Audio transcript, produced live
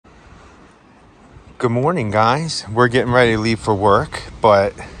Good morning, guys. We're getting ready to leave for work,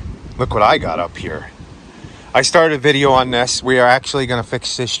 but look what I got up here. I started a video on this. We are actually going to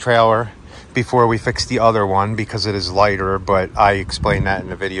fix this trailer before we fix the other one because it is lighter, but I explained that in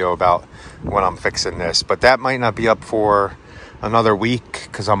the video about when I'm fixing this. But that might not be up for another week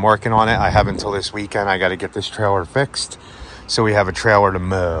because I'm working on it. I have until this weekend. I got to get this trailer fixed so we have a trailer to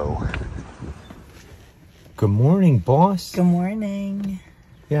mow. Good morning, boss. Good morning.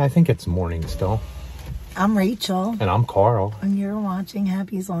 Yeah, I think it's morning still. I'm Rachel. And I'm Carl. And you're watching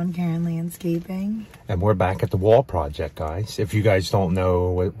Happy's Lawn Care and Landscaping. And we're back at the wall project, guys. If you guys don't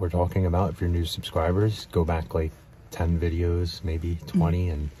know what we're talking about, if you're new subscribers, go back like 10 videos, maybe 20,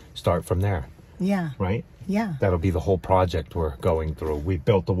 and start from there. Yeah. Right? Yeah. That'll be the whole project we're going through. We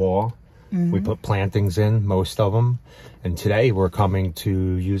built the wall. We put plantings in, most of them. And today we're coming to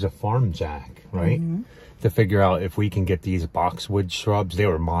use a FARMJACK, right? To figure out if we can get these boxwood shrubs. They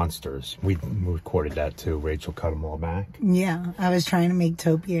were monsters. We recorded that too. Rachel cut them all back. Yeah, I was trying to make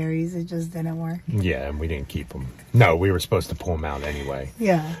topiaries. It just didn't work. Yeah, and we didn't keep them. No, we were supposed to pull them out anyway.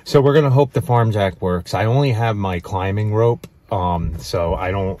 Yeah. So we're going to hope the FARMJACK works. I only have my climbing rope, so I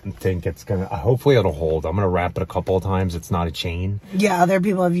don't think it's going to... Hopefully it'll hold. I'm going to wrap it a couple of times. It's not a chain. Yeah, other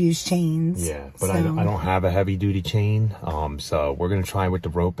people have used chains. Yeah, but so. I don't have a heavy-duty chain, so we're going to try with the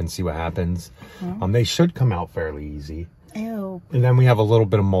rope and see what happens. They should come out fairly easy. Ew. And then we have a little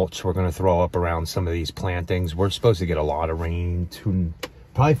bit of mulch we're going to throw up around some of these plantings. We're supposed to get a lot of rain,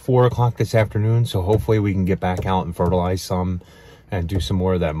 probably 4 o'clock this afternoon, so hopefully we can get back out and fertilize some and do some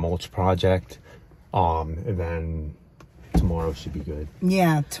more of that mulch project. And then tomorrow should be good.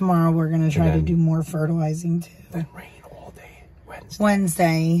 Yeah, tomorrow we're going to try to do more fertilizing too. Then rain all day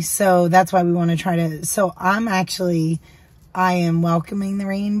Wednesday. So that's why we want to try to... So I am welcoming the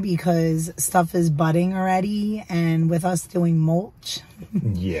rain because stuff is budding already, and with us doing mulch.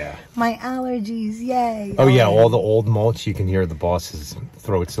 Yeah. My allergies, yay. Oh, yeah, all the old mulch, you can hear the boss's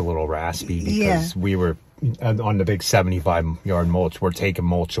throat's a little raspy because we were on the big 75-yard mulch. We're taking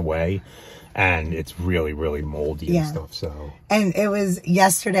mulch away, and it's really, really moldy and stuff. So. And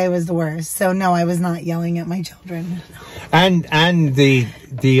yesterday was the worst. So, no, I was not yelling at my children. And the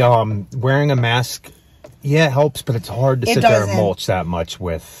wearing a mask... Yeah, it helps, but it's hard to sit there and mulch that much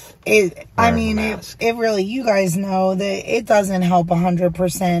with it. I mean, it really, you guys know that it doesn't help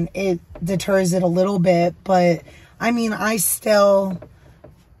 100%. It deters it a little bit, but I mean, I know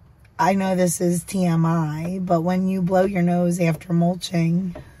this is TMI, but when you blow your nose after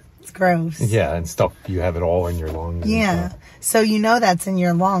mulching, it's gross. Yeah, and stuff, you have it all in your lungs. Yeah, so you know that's in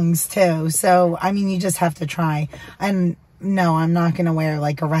your lungs too. So, I mean, you just have to try. And no, I'm not going to wear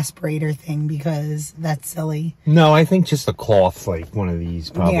like a respirator thing because that's silly. No, I think just a cloth, like one of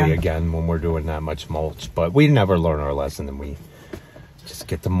these probably again when we're doing that much mulch. But we never learn our lesson and we just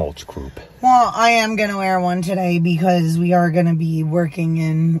get the mulch group. Well, I am going to wear one today because we are going to be working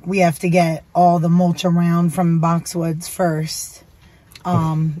and we have to get all the mulch around from Boxwoods first.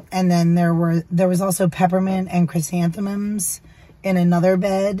 And then there was also peppermint and chrysanthemums in another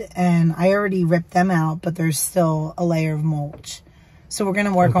bed, and I already ripped them out, but there's still a layer of mulch. So we're going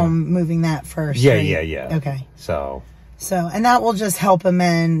to work on moving that first. Yeah, right? yeah. Okay. So, and that will just help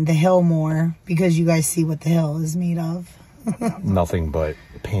amend the hill more because you guys see what the hill is made of. Nothing but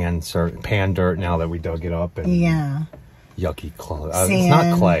pan dirt now that we dug it up. And yucky clay. It's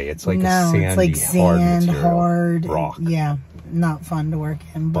not clay. It's like a sandy, it's like sand, hard rock. Yeah, not fun to work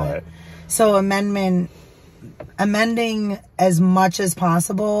in. But so amending as much as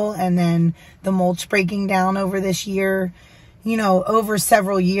possible, and then the mulch breaking down over this year. You know, over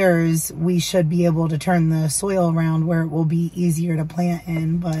several years, we should be able to turn the soil around where it will be easier to plant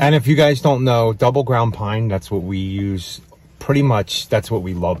in. And if you guys don't know, double ground pine, that's what we use. Pretty much, that's what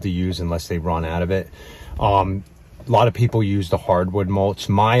we love to use unless they run out of it. A lot of people use the hardwood mulch.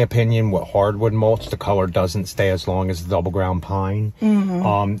 My opinion, with hardwood mulch, the color doesn't stay as long as the double ground pine.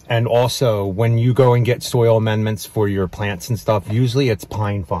 And also, when you go and get soil amendments for your plants and stuff, usually it's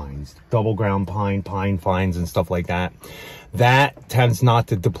pine fines, double ground pine fines and stuff like that. That tends not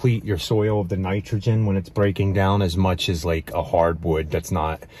to deplete your soil of the nitrogen when it's breaking down as much as like a hardwood that's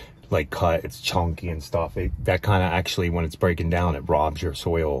not like cut, it's chunky and stuff. That kind of actually, when it's breaking down, it robs your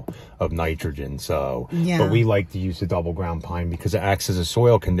soil of nitrogen. So, but we like to use the double ground pine because it acts as a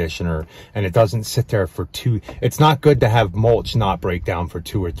soil conditioner and it doesn't sit there for it's not good to have mulch not break down for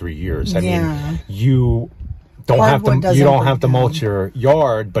 2 or 3 years. I mean, you don't have to mulch your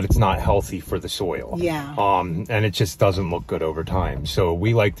yard, but it's not healthy for the soil. And it just doesn't look good over time. So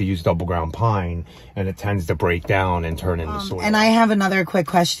we like to use double ground pine, and it tends to break down and turn into soil. And I have another quick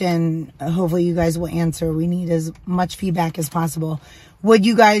question. Hopefully you guys will answer. We need as much feedback as possible. would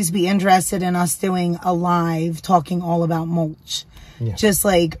you guys be interested in us doing a live talking all about mulch? Yeah. Just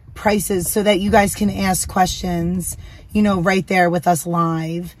like prices so that you guys can ask questions, you know, right there with us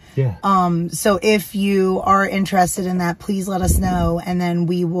live. Yeah. So if you are interested in that, please let us know, and then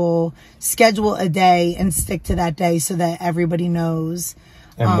we will schedule a day and stick to that day so that everybody knows.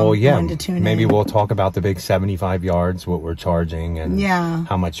 And we'll, when to tune maybe in. we'll talk about the big 75 yards, what we're charging, and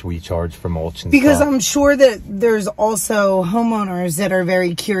how much we charge for mulch and because stuff. I'm sure that there's also homeowners that are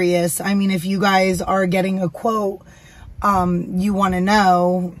very curious. I mean, if you guys are getting a quote, you want to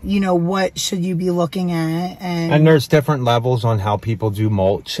know, you know, what should you be looking at? And there's different levels on how people do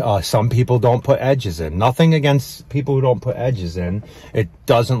mulch. Some people don't put edges in. Nothing against people who don't put edges in. It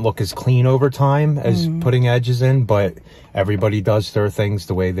doesn't look as clean over time as putting edges in, but everybody does their things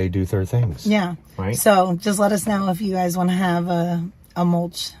the way they do their things. Yeah. Right? So just let us know if you guys want to have a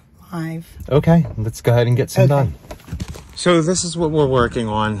mulch live. Okay, let's go ahead and get some done. So this is what we're working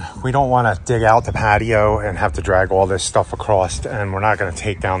on. We don't want to dig out the patio and have to drag all this stuff across, and we're not going to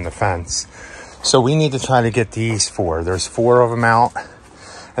take down the fence. So we need to try to get these 4. There's 4 of them out.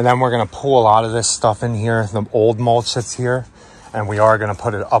 And then we're going to pull a lot of this stuff in here, the old mulch that's here. And we are going to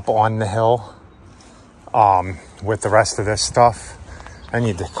put it up on the hill with the rest of this stuff. I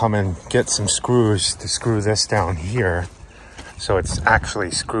need to come and get some screws to screw this down here, so it's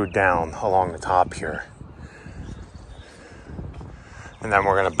actually screwed down along the top here. And then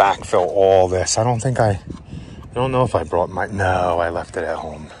we're going to backfill all this. I don't know if I brought no, I left it at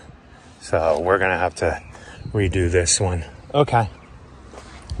home. So we're going to have to redo this one. Okay.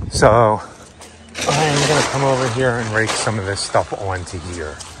 So I'm going to come over here and rake some of this stuff onto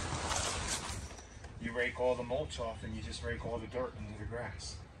here. You rake all the mulch off and you just rake all the dirt into the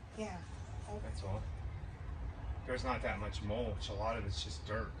grass. Yeah. That's all. There's not that much mulch. A lot of it's just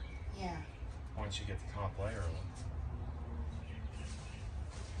dirt. Yeah. Once you get the top layer of it.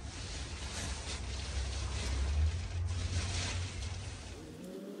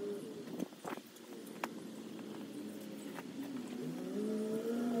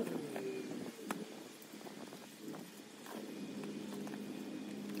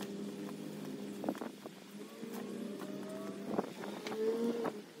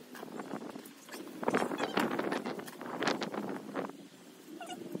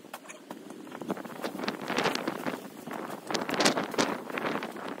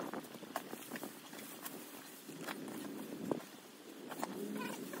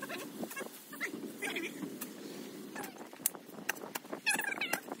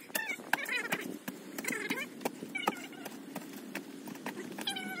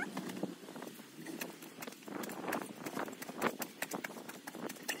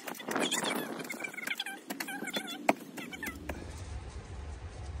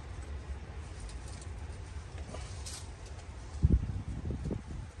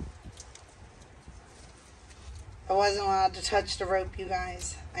 I wasn't allowed to touch the rope, you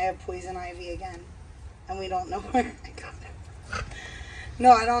guys. I have poison ivy again. And we don't know where I got it.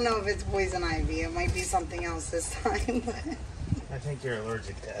 No, I don't know if it's poison ivy. It might be something else this time. But I think you're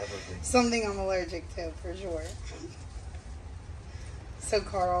allergic to everything. something I'm allergic to, for sure. So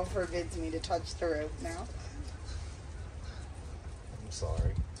Carl forbids me to touch the rope now. I'm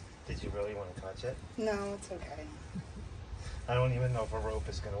sorry. Did you really want to touch it? No, it's okay. I don't even know if a rope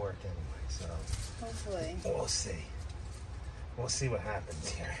is going to work anyway, so Hopefully. we'll see. We'll see what happens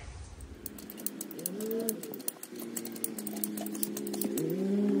here.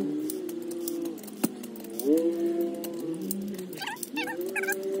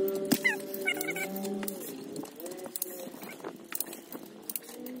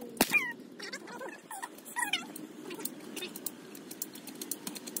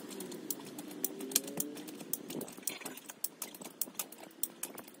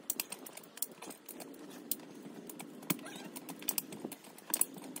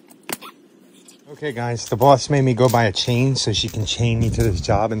 Okay guys, the boss made me go buy a chain so she can chain me to this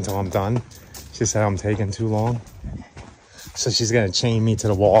job until I'm done. She said I'm taking too long. So she's gonna chain me to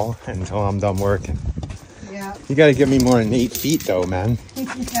the wall until I'm done working. Yeah. You gotta give me more than 8 feet though, man.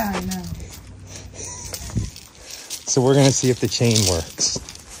 Yeah, I know. So we're gonna see if the chain works.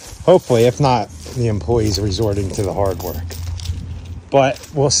 Hopefully, if not, the employee's resorting to the hard work. But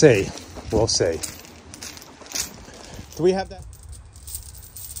we'll see. We'll see. Do we have that?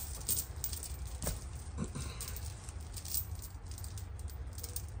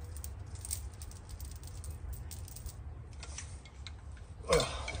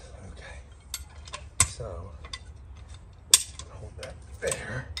 So, hold that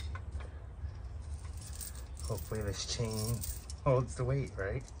there. Hopefully this chain holds the weight,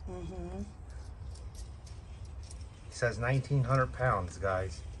 right? Mm-hmm. says 1,900 pounds,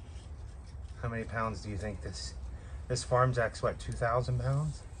 guys. How many pounds do you think this FARMJACK's what, 2,000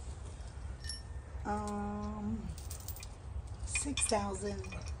 pounds? 6,000.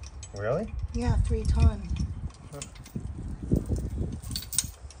 Really? Yeah, 3 ton.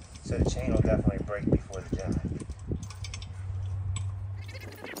 So the chain will definitely break before the jack.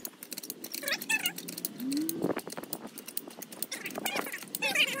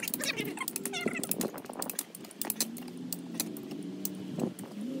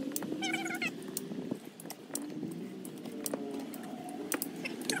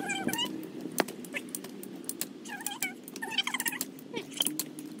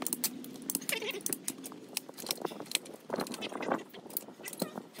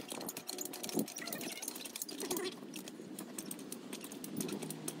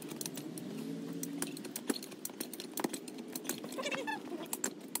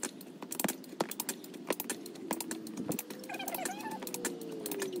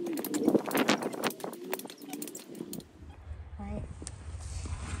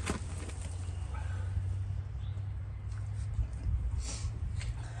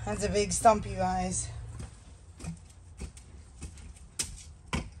 That's a big stump, you guys.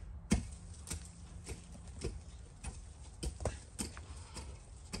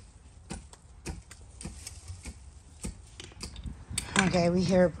 Okay, we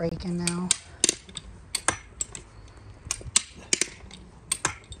hear it breaking now.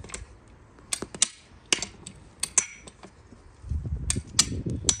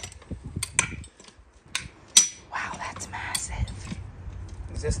 Wow, that's massive.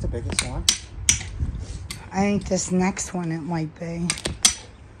 Is this the biggest one? I think this next one it might be.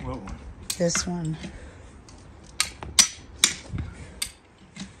 What one? This one.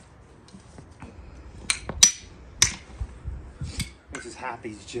 This is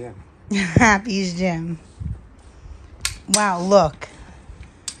Happy's Gym. Happy's Gym. Wow, look.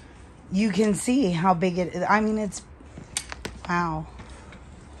 You can see how big it is. I mean, it's... Wow.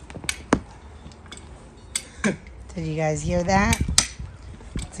 Did you guys hear that?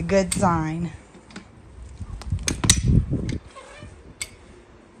 It's a good sign.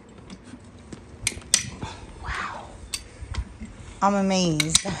 Wow. I'm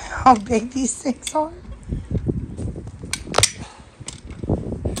amazed how big these things are.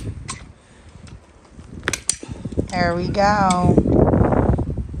 There we go.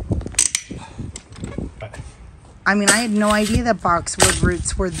 I mean, I had no idea that boxwood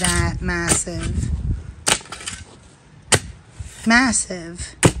roots were that massive.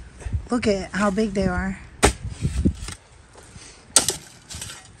 Massive. Look at how big they are.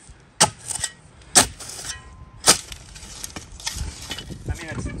 I mean,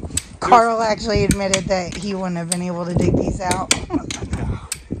 it's... Carl actually admitted that he wouldn't have been able to dig these out.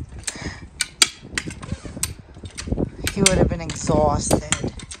 He would have been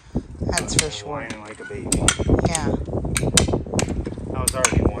exhausted. That's for sure. Whining like a baby. Yeah. I was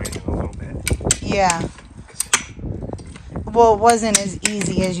already whining a little bit. Yeah. Well, it wasn't as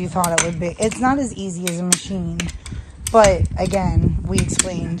easy as you thought it would be. It's not as easy as a machine. But, again, we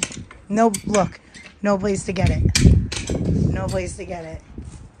explained. No, look. No place to get it. No place to get it.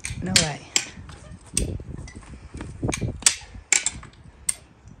 No way.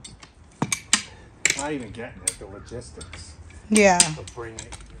 Not even getting it, the logistics. Yeah. Of bringing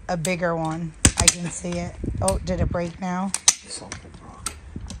it. A bigger one. I can see it. Oh, did it break now? Something wrong.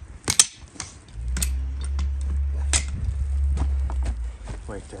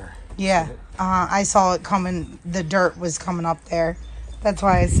 Right there. Yeah. I saw it coming. The dirt was coming up there. That's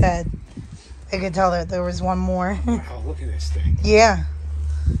why I said I could tell that there was one more. Wow, look at this thing. Yeah.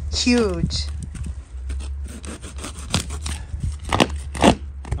 Huge.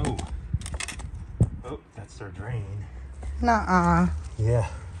 Oh. Oh, that's their drain. Nuh-uh. Yeah.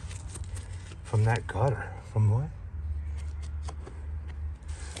 From that gutter. From what?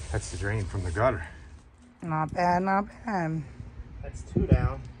 That's the drain from the gutter. Not bad, not bad. That's 2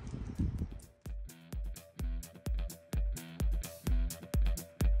 down.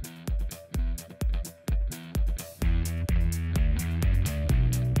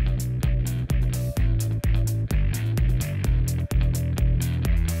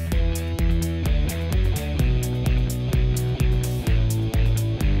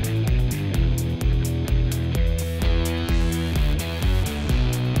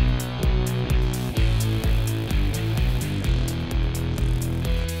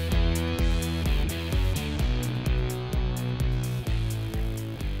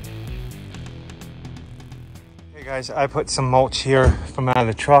 Guys, I put some mulch here from out of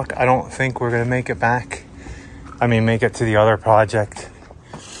the truck. I don't think we're gonna make it back. I mean, make it to the other project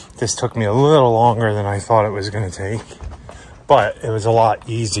This took me a little longer than I thought it was going to take, but it was a lot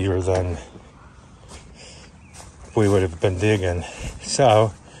easier than we would have been digging.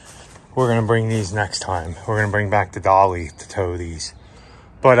 So we're going to bring these next time. We're going to bring back the dolly to tow these.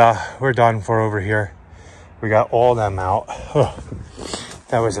 But we're done for over here. We got all them out. Oh,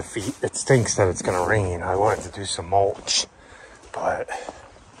 that was a feat. It stinks that it's going to rain. I wanted to do some mulch, but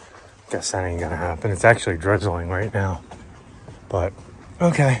guess that ain't going to happen. It's actually drizzling right now. But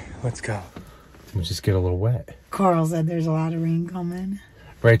okay, let's go. We'll just get a little wet. Carl said there's a lot of rain coming.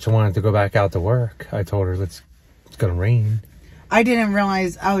 Rachel wanted to go back out to work. I told her it's going to rain. I didn't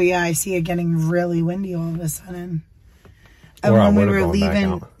realize. Oh yeah, I see it getting really windy all of a sudden. And Or I when we would've were gone back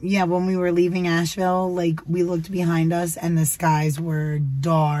leaving, out. yeah, when we were leaving Asheville, like we looked behind us and the skies were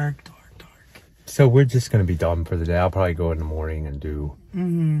dark, dark, dark. So we're just going to be done for the day. I'll probably go in the morning and do,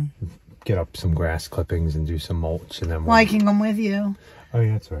 get up some grass clippings and do some mulch, and then Well, I can come with you. Oh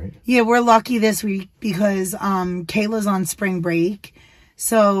yeah, that's right. Yeah, we're lucky this week because Kayla's on spring break.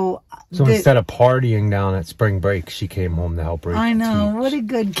 So instead of partying down at spring break, she came home to help Rachel. I know, teach. what a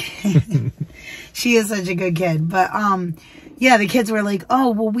good kid. She is such a good kid. But yeah, the kids were like,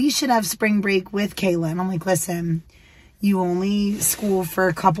 oh, well, we should have spring break with Kayla. And I'm like, listen, you only school for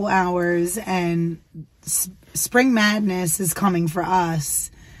a couple hours and spring madness is coming for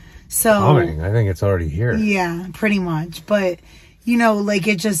us. So Coming. I think it's already here. yeah, pretty much. But you know, like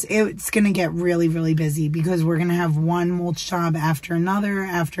it's going to get really, really busy because we're going to have one mulch job after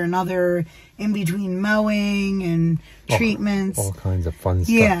another, in between mowing and treatments. All kinds of fun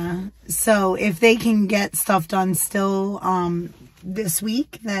stuff. Yeah. So if they can get stuff done still this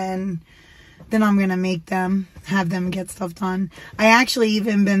week, then I'm going to have them get stuff done. I actually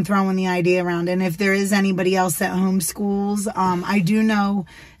even been throwing the idea around. And if there is anybody else that homeschools, I do know,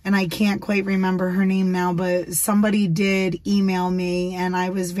 and I can't quite remember her name now, but somebody did email me and I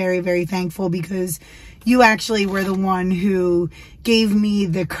was very, very thankful because you actually were the one who gave me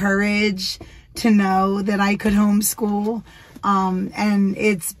the courage to know that I could homeschool. And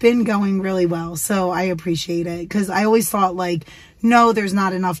it's been going really well. So I appreciate it because I always thought like, no, there's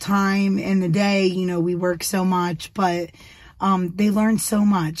not enough time in the day. You know, we work so much, but they learn so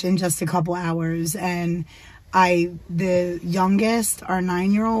much in just a couple hours. And the youngest, our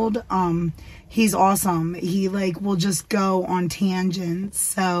 9-year-old, he's awesome. He will just go on tangents.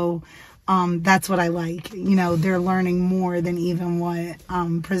 So that's what I like. You know, they're learning more than even what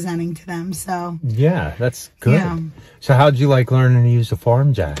I'm presenting to them. So yeah, that's good. Yeah. So how'd you like learning to use the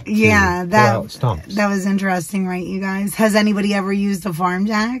FARMJACK? Yeah, that Stumps? That was interesting, right, you guys? Has anybody ever used a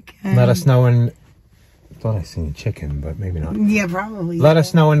FARMJACK? Let us know I thought I seen a chicken, but maybe not. Yeah, probably. Let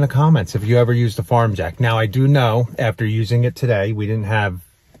us know in the comments if you ever used the FARMJACK. Now, I do know after using it today, we didn't have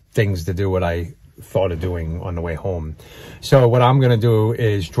things to do what I thought of doing on the way home. So what I'm going to do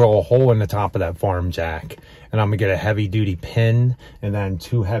is drill a hole in the top of that FARMJACK, and I'm going to get a heavy duty pin and then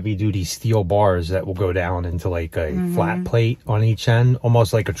 2 heavy duty steel bars that will go down into like a flat plate on each end,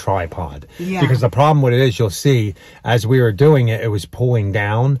 almost like a tripod. Yeah. Because the problem with it is, you'll see as we were doing it, it was pulling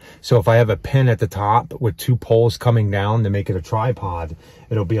down. So if I have a pin at the top with 2 poles coming down to make it a tripod,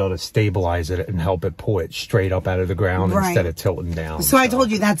 it'll be able to stabilize it and help it pull it straight up out of the ground instead of tilting down. So I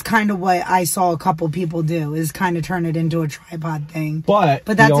told you that's kind of what I saw a couple people do, is kind of turn it into a tripod thing. But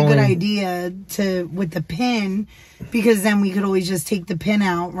that's a good idea with the pin, because then we could always just take the pin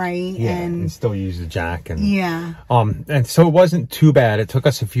out, right? Yeah, and still use the jack. And yeah. And so it wasn't too bad. It took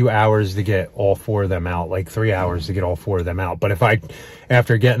us a few hours to get all 4 of them out, like 3 hours to get all 4 of them out. But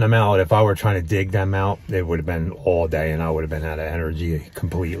after getting them out, if I were trying to dig them out, it would have been all day and I would have been out of energy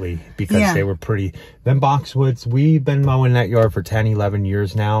completely, because they were pretty. Them Boxwoods, we've been mowing that yard for 10, 11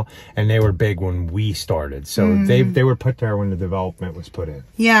 years now, and they were big when we started. So they were put there when the development was put in.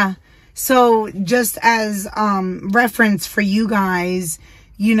 Yeah. So just as reference for you guys,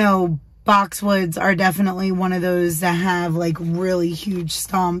 you know, Boxwoods are definitely one of those that have like really huge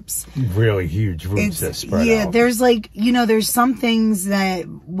stumps. Really huge roots that spread out. There's there's some things that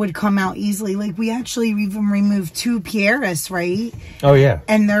would come out easily. Like we actually even removed 2 Pieris, right? Oh, yeah.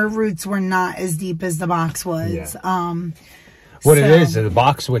 And their roots were not as deep as the Boxwoods. Yeah. What it is, the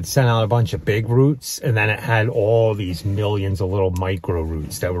Boxwood sent out a bunch of big roots, and then it had all these millions of little micro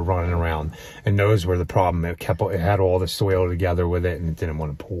roots that were running around, and those were the problem. It had all the soil together with it, and it didn't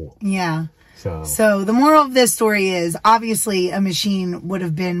want to pull. Yeah. So the moral of this story is, obviously a machine would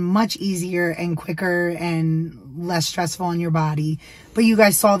have been much easier and quicker and less stressful on your body. But you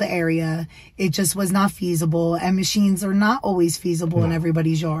guys saw the area. It just was not feasible, and machines are not always feasible in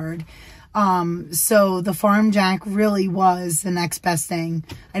everybody's yard. So the FARMJACK really was the next best thing.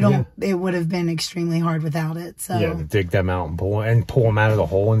 It would have been extremely hard without it. So yeah, to dig them out and pull them out of the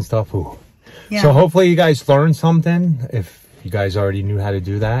hole and stuff. Ooh. Yeah. So hopefully you guys learned something. If you guys already knew how to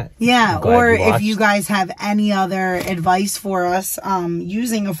do that. Yeah, or if you guys have any other advice for us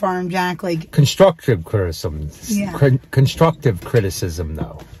using a FARMJACK, like constructive criticism. Yeah. Constructive criticism,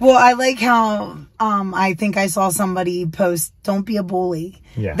 though. Well, I like how I think I saw somebody post, "Don't be a bully."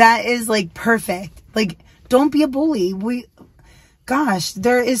 Yeah, that is like perfect. Like, don't be a bully. Gosh,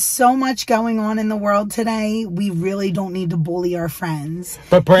 there is so much going on in the world today. We really don't need to bully our friends.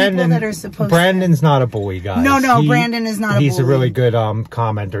 But Brandon's not a bully, guys. No, Brandon is not a bully. He's a really good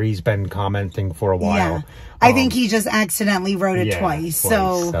commenter. He's been commenting for a while. Yeah. I think he just accidentally wrote it twice.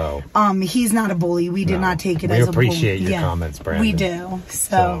 So he's not a bully. We did not take it as a bully. We appreciate your comments, Brandon. We do.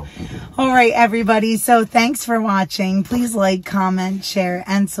 So, all right, everybody. So thanks for watching. Please like, comment, share,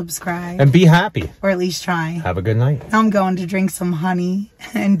 and subscribe. And be happy. Or at least try. Have a good night. I'm going to drink some honey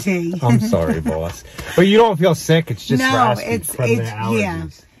and tea. I'm sorry, boss. But you don't feel sick. It's just raspy from the allergies. Yeah.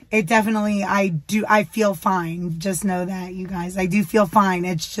 It definitely, I feel fine. Just know that, you guys. I do feel fine.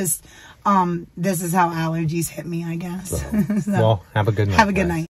 It's just, this is how allergies hit me, I guess. So, well, have a good night. Have a good night.